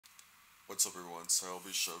What's up everyone, so I'll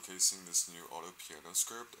be showcasing this new auto piano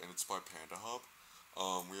script and it's by Panda Hub.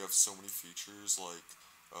 We have so many features like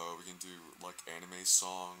we can do like anime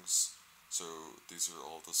songs, so these are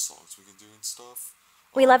all the songs we can do and stuff.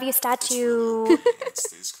 We love you, It's really statue. OP and it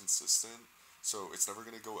stays consistent, so it's never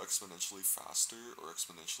going to go exponentially faster or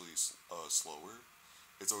exponentially slower.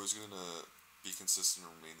 It's always going to be consistent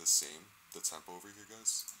and remain the same, the tempo over here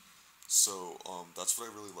guys. So, that's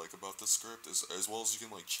what I really like about this script, is as well as you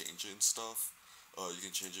can like change it and stuff. You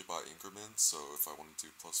can change it by increments, so if I want to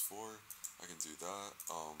do +4, I can do that,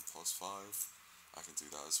 +5, I can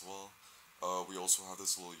do that as well. We also have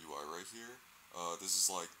this little UI right here. This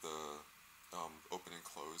is like the open and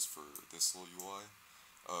close for this little UI.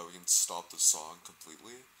 We can stop the song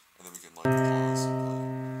completely, and then we can like pause and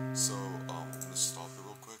play. So, I'm gonna stop it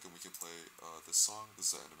real quick and we can play this song.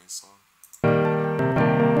 This is an anime song.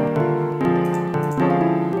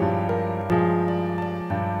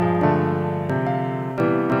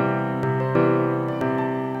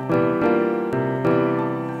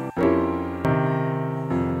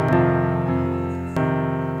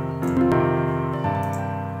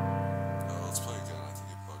 Let's play again. I think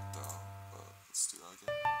it bugged out, but let's do that again.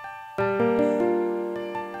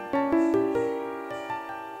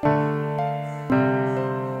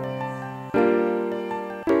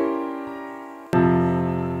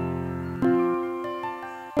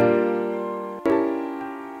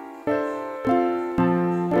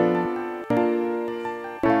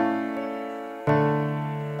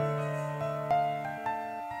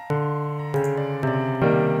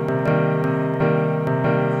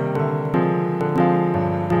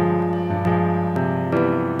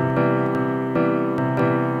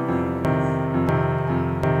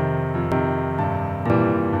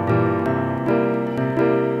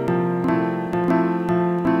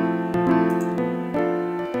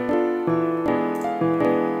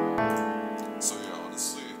 So yeah,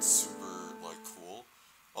 honestly, it's super like cool.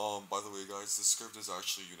 By the way, guys, this script is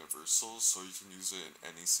actually universal, so you can use it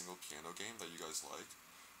in any single piano game that you guys like,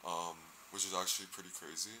 which is actually pretty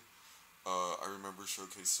crazy. I remember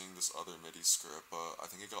showcasing this other MIDI script, but I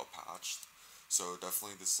think it got patched, so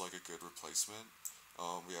definitely this is like a good replacement.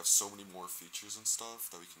 We have so many more features and stuff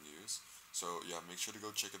that we can use, so yeah, make sure to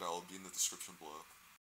go check it out. It'll be in the description below.